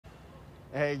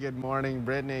Hey, good morning,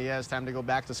 Brittany. Yeah, it's time to go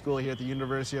back to school here at the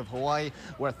University of Hawaii,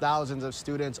 where thousands of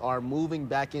students are moving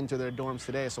back into their dorms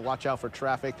today, so watch out for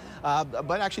traffic.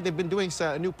 But actually, they've been doing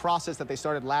a new process that they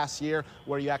started last year,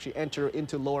 where you actually enter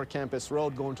into Lower Campus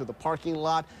Road, go into the parking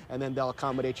lot, and then they'll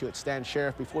accommodate you at Stan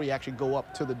Sheriff before you actually go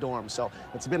up to the dorm. So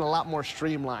it's been a lot more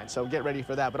streamlined, so get ready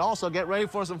for that. But also get ready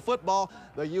for some football.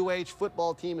 The UH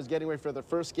football team is getting ready for their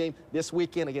first game this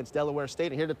weekend against Dole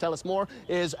State. And here to tell us more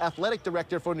is Athletic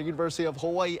Director for the University of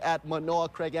Hawaii at Manoa,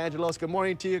 Craig Angelos. Good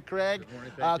morning to you, Craig. Good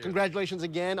morning, thank you. Congratulations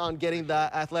again on getting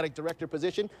the athletic director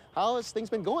position. How has things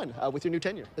been going with your new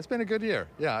tenure? It's been a good year.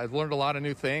 Yeah, I've learned a lot of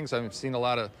new things. I've seen a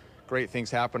lot of great things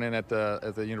happening at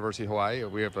the University of Hawaii.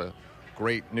 We have a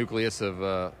great nucleus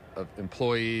of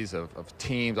employees, of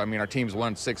teams. I mean, our teams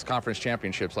won 6 conference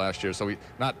championships last year, so we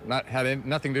not had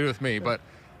nothing to do with me, but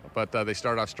they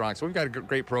started off strong. So we've got a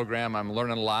great program. I'm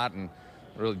learning a lot and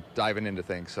really diving into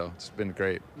things, so it's been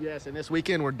great. Yes, and this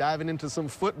weekend we're diving into some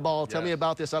football. Tell me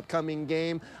about this upcoming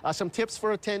game. Some tips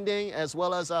for attending, as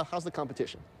well as how's the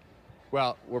competition?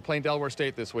 Well, we're playing Dole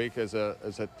State this week as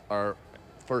our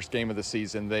first game of the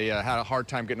season. They had a hard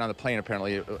time getting on the plane,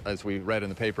 apparently, as we read in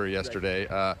the paper yesterday.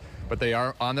 Right. But they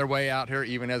are on their way out here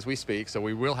even as we speak, so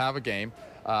we will have a game.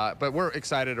 But we're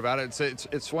excited about it.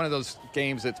 It's one of those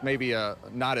games that's maybe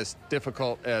not as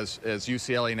difficult as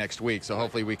UCLA next week. So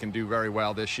hopefully we can do very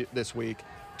well this week,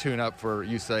 tune up for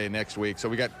UCLA next week. So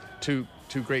we got two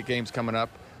great games coming up.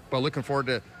 But looking forward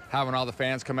to having all the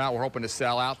fans come out. We're hoping to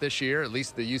sell out this year, at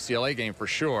least the UCLA game for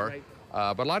sure. Right.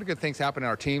 But a lot of good things happening.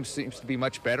 Our team seems to be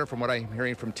much better from what I'm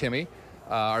hearing from Timmy.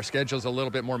 Our schedule's a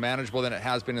little bit more manageable than it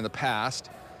has been in the past.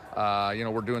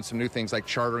 We're doing some new things like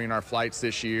chartering our flights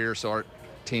this year, so our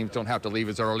teams don't have to leave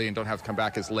as early and don't have to come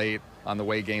back as late on the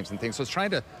away games and things. So it's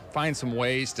trying to find some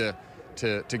ways to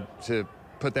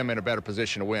put them in a better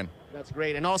position to win. That's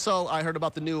great. And also, I heard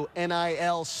about the new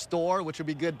NIL store, which would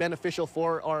be good, beneficial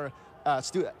for our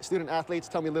student athletes.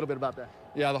 Tell me a little bit about that.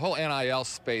 Yeah, the whole NIL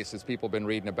space, as people have been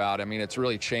reading about, I mean, it's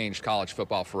really changed college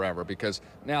football forever, because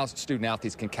now student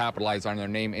athletes can capitalize on their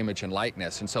name, image, and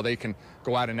likeness, and so they can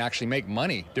go out and actually make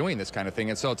money doing this kind of thing.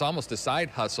 And so it's almost a side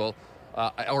hustle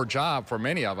or job for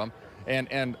many of them, and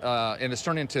it's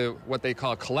turned into what they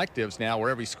call collectives now, where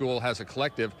every school has a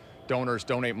collective. Donors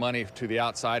donate money to the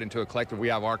outside into a collective. We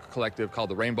have our collective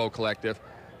called the Rainbow Collective,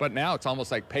 but now it's almost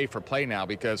like pay for play now,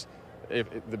 because if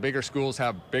the bigger schools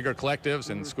have bigger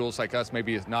collectives and schools like us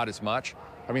maybe not as much.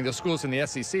 I mean, the schools in the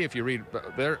SEC, if you read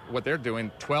what they're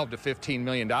doing, $12 to $15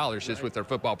 million just with their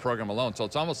football program alone. So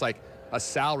it's almost like a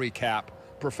salary cap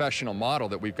professional model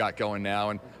that we've got going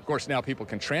now. And of course, now people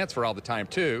can transfer all the time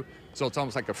too. So it's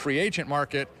almost like a free agent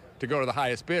market to go to the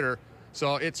highest bidder.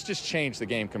 So it's just changed the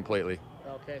game completely.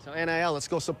 Okay, so NIL, let's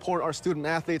go support our student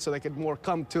athletes so they can more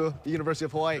come to the University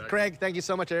of Hawaii. Exactly. Craig, thank you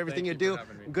so much for everything you do.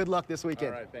 Good luck this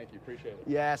weekend. All right, thank you. Appreciate it.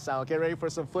 Yes, I'll get ready for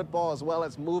some football as well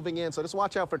as moving in. So just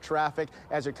watch out for traffic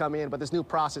as you're coming in. But this new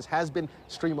process has been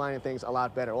streamlining things a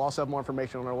lot better. We'll also have more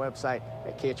information on our website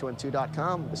at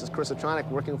KHON2.com. This is Chris Atronic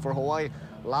working for Hawaii,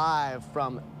 live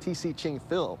from TC Ching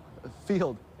Field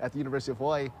at the University of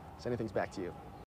Hawaii. Sending things back to you.